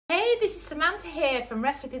Hey, this is Samantha here from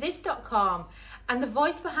RecipeThis.com and the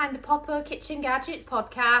voice behind the popular Kitchen Gadgets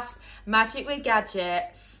podcast, Magic with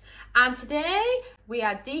Gadgets. And today we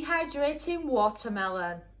are dehydrating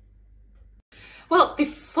watermelon. Well,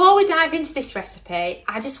 before we dive into this recipe,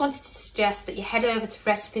 I just wanted to suggest that you head over to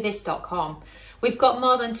RecipeThis.com. We've got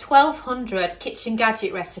more than 1,200 kitchen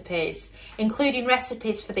gadget recipes, including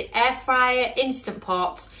recipes for the air fryer, instant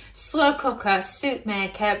pot, slow cooker, soup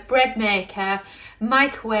maker, bread maker,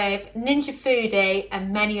 microwave, Ninja Foodi,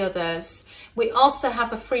 and many others. We also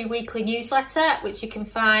have a free weekly newsletter, which you can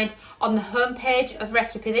find on the homepage of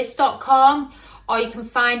RecipeThis.com, or you can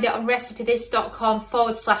find it on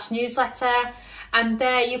RecipeThis.com/newsletter. And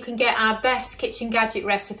there you can get our best kitchen gadget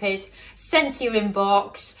recipes sent to your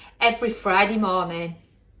inbox every Friday morning.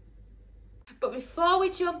 But before we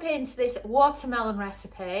jump into this watermelon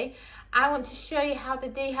recipe, I want to show you how the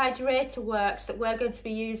dehydrator works that we're going to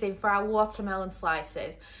be using for our watermelon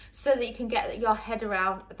slices, so that you can get your head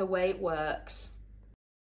around the way it works.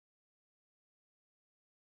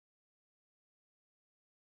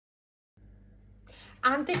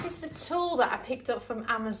 And this is the tool that I picked up from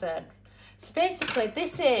Amazon. So basically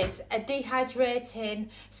this is a dehydrating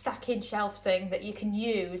stacking shelf thing that you can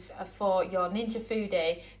use for your Ninja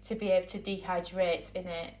Foodi to be able to dehydrate in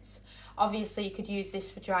it. Obviously you could use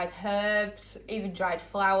this for dried herbs, even dried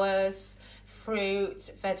flowers,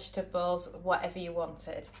 fruit, vegetables, whatever you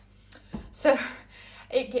wanted. So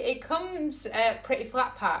it comes pretty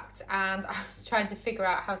flat packed, and I was trying to figure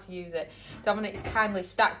out how to use it. Dominic's kindly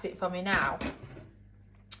stacked it for me now,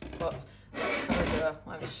 but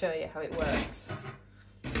let me show you how it works.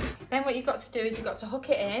 Then what you've got to do is you've got to hook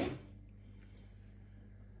it in,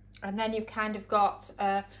 and then you've kind of got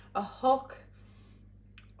a hook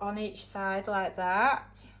on each side like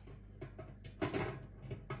that.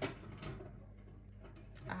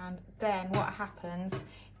 And then what happens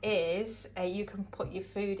is you can put your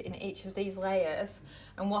food in each of these layers,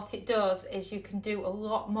 and what it does is you can do a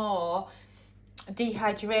lot more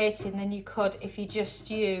dehydrating than you could if you just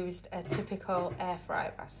used a typical air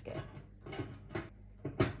fryer basket.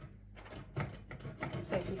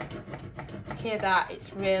 So if you hear that,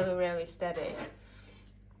 it's really, really steady.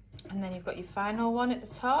 And then you've got your final one at the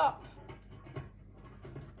top.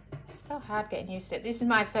 It's still hard getting used to it. This is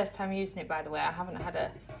my first time using it, by the way. I haven't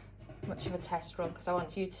had much of a test run because I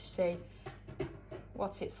want you to see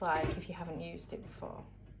what it's like if you haven't used it before.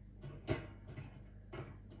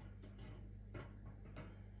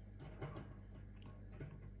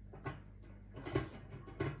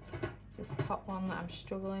 This top one that I'm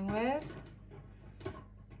struggling with.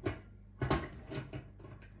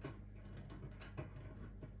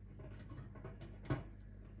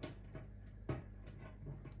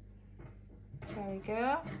 There we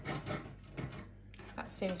go.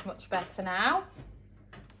 That seems much better now.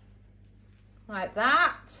 Like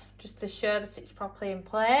that, just to show that it's properly in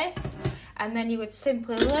place. And then you would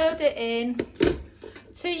simply load it in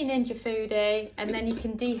to your Ninja Foodi, and then you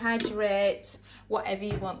can dehydrate whatever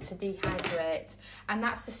you want to dehydrate. And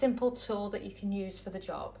that's the simple tool that you can use for the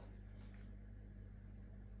job.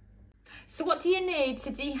 So what do you need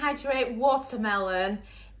to dehydrate watermelon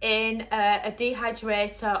in a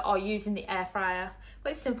dehydrator or using the air fryer?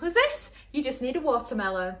 Well, it's simple as this. You just need a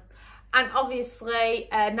watermelon, and obviously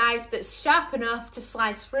a knife that's sharp enough to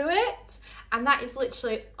slice through it, and that is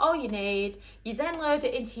literally all you need. You then load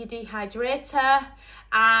it into your dehydrator,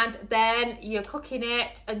 and then you're cooking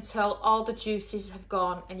it until all the juices have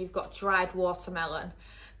gone and you've got dried watermelon.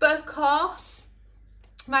 But of course,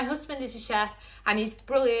 my husband is a chef and he's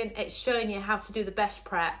brilliant at showing you how to do the best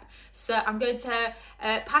prep. So I'm going to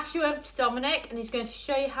pass you over to Dominic, and he's going to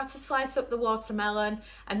show you how to slice up the watermelon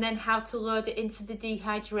and then how to load it into the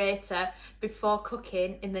dehydrator before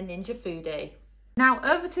cooking in the Ninja Foodi. Now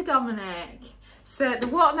over to Dominic. So the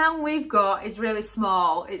watermelon we've got is really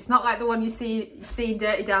small. It's not like the one you see in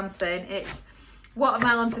Dirty Dancing. It's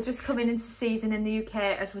watermelons are just coming into season in the UK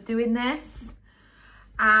as we're doing this.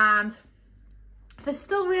 And they're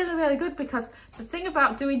still really, really good, because the thing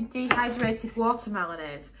about doing dehydrated watermelon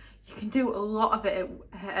is you can do a lot of it.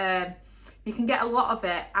 You can get a lot of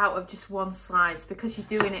it out of just one slice, because you're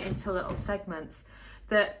doing it into little segments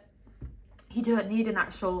that you don't need an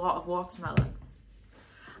actual lot of watermelon.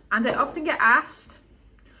 And I often get asked,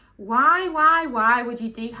 why would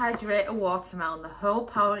you dehydrate a watermelon? The whole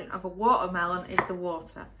point of a watermelon is the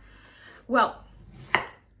water. Well,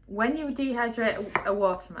 when you dehydrate a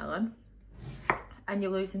watermelon and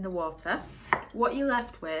you're losing the water, what you're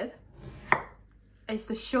left with is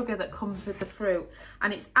the sugar that comes with the fruit,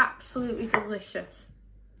 and it's absolutely delicious.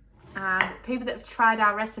 and people that have tried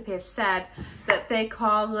our recipe have said that they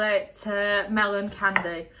call it melon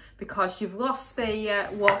candy, because you've lost the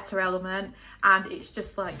water element and it's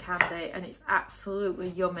just like candy, and it's absolutely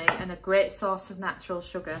yummy and a great source of natural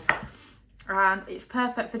sugar. And it's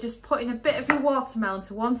perfect for just putting a bit of your watermelon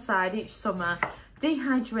to one side each summer,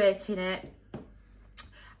 dehydrating it,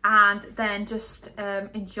 and then just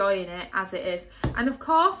enjoying it as it is. And of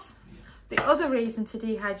course, the other reason to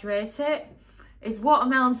dehydrate it is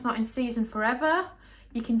watermelon's not in season forever.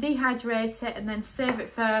 You can dehydrate it and then save it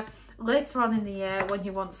for later on in the year when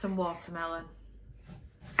you want some watermelon.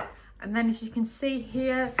 And then, as you can see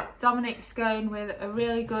here, Dominic's going with a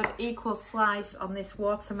really good equal slice on this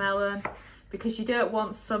watermelon, because you don't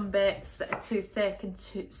want some bits that are too thick and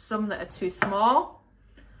some that are too small.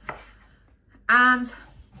 And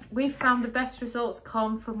we found the best results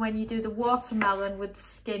come from when you do the watermelon with the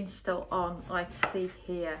skin still on, like you see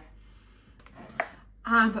here.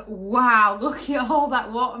 And wow, look at all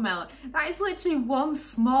that watermelon. That is literally one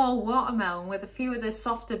small watermelon with a few of the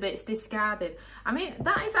softer bits discarded. I mean,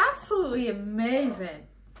 that is absolutely amazing.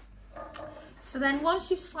 So then once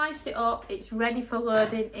you've sliced it up, it's ready for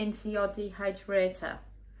loading into your dehydrator.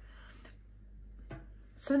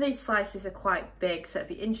 Some of these slices are quite big, so it'd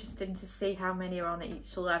be interesting to see how many are on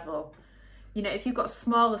each level. You know, if you've got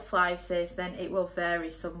smaller slices, then it will vary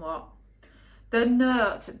somewhat.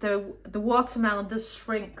 The watermelon does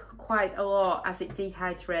shrink quite a lot as it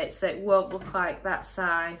dehydrates, so it won't look like that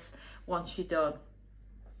size once you're done.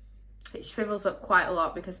 It shrivels up quite a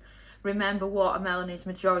lot, because remember, watermelon is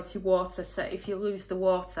majority water, so if you lose the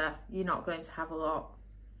water, you're not going to have a lot.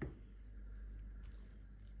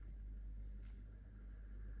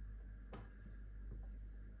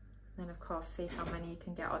 Then of course, see how many you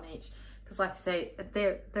can get on each, because like I say,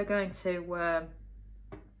 they're going to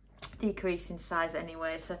decrease in size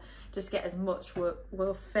anyway, so just get as much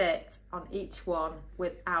will fit on each one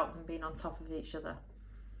without them being on top of each other.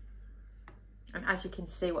 And as you can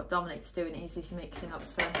see, what Dominic's doing is he's mixing up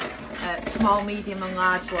some small, medium and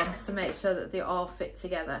large ones to make sure that they all fit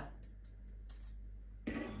together.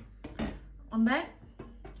 And then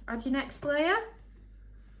add your next layer.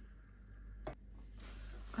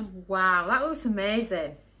 And wow, that looks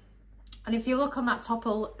amazing. And if you look on that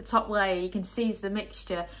top layer, you can see the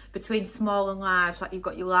mixture between small and large. Like, you've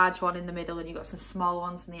got your large one in the middle and you've got some small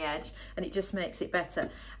ones on the edge, and it just makes it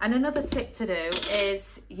better. And another tip to do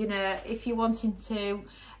is, you know, if you're wanting to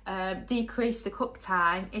decrease the cook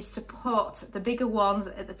time, is to put the bigger ones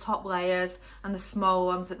at the top layers and the small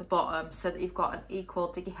ones at the bottom, so that you've got an equal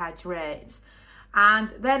dehydrate.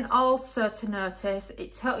 And then also to notice,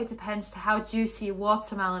 it totally depends to how juicy your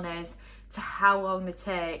watermelon is to how long they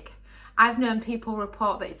take. I've known people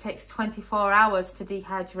report that it takes 24 hours to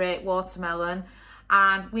dehydrate watermelon,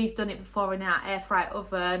 and we've done it before in our air fry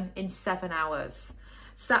oven in 7 hours.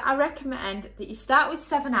 So I recommend that you start with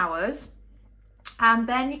 7 hours, and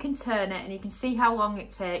then you can turn it and you can see how long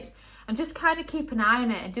it takes, and just kind of keep an eye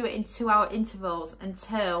on it and do it in 2-hour intervals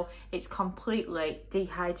until it's completely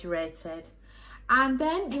dehydrated. And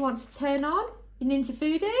then you want to turn on your Ninja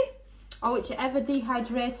Foodi or whichever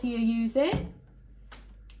dehydrator you're using.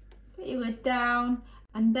 Put your lid down,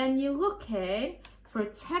 and then you're looking for a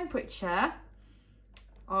temperature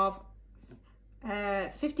of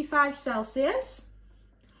 55 Celsius,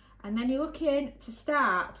 and then you're looking to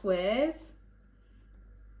start with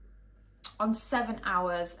on 7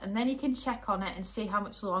 hours, and then you can check on it and see how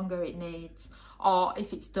much longer it needs, or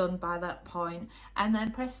if it's done by that point, and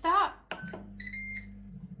then press start.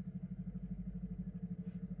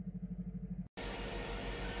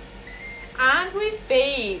 And we've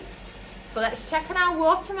beeped. So let's check on our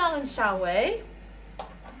watermelon, shall we?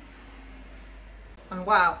 And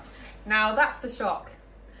wow, now that's the shock.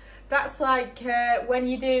 That's like when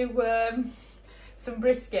you do some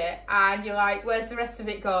brisket and you're like, where's the rest of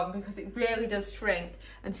it gone? Because it really does shrink,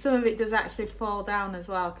 and some of it does actually fall down as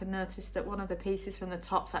well. I can notice that one of the pieces from the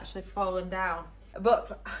top's actually fallen down.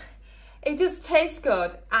 But it does taste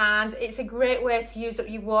good, and it's a great way to use up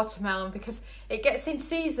your watermelon, because it gets in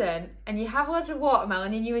season and you have loads of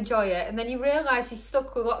watermelon and you enjoy it, and then you realise you're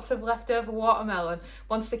stuck with lots of leftover watermelon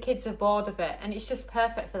once the kids are bored of it, and it's just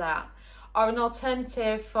perfect for that. Or an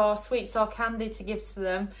alternative for sweets or candy to give to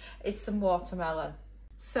them is some watermelon.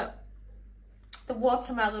 So the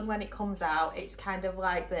watermelon, when it comes out, it's kind of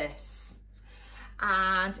like this.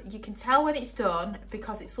 And you can tell when it's done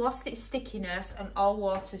because it's lost its stickiness and all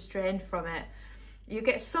water's drained from it. You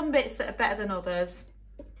get some bits that are better than others,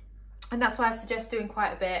 and that's why I suggest doing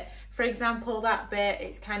quite a bit. For example, that bit,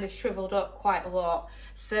 it's kind of shriveled up quite a lot.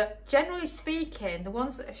 So generally speaking, the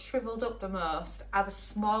ones that have shriveled up the most are the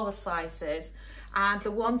smaller slices, and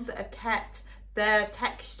the ones that have kept their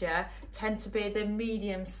texture tend to be the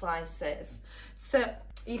medium slices. So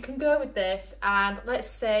you can go with this, and let's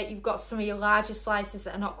say you've got some of your larger slices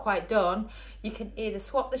that are not quite done, you can either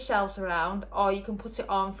swap the shells around or you can put it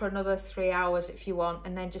on for another 3 hours if you want,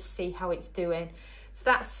 and then just see how it's doing. So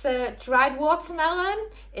that's dried watermelon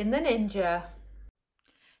in the Ninja.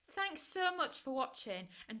 Thanks so much for watching,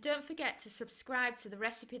 and don't forget to subscribe to the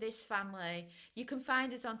RecipeThis family. You can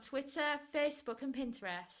find us on Twitter, Facebook and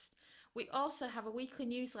Pinterest. We also have a weekly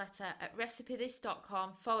newsletter at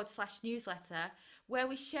recipethis.com/newsletter, where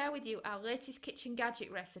we share with you our latest kitchen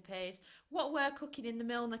gadget recipes, what we're cooking in the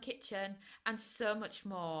Milner kitchen, and so much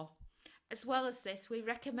more. As well as this, we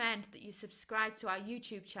recommend that you subscribe to our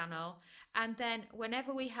YouTube channel, and then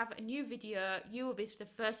whenever we have a new video, you will be the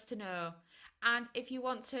first to know. And if you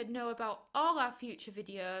want to know about all our future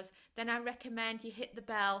videos, then I recommend you hit the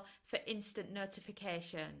bell for instant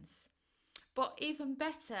notifications. But even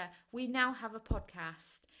better, we now have a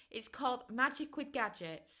podcast. It's called Magic with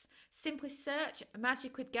Gadgets. Simply search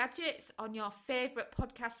Magic with Gadgets on your favourite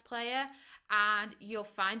podcast player and you'll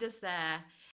find us there.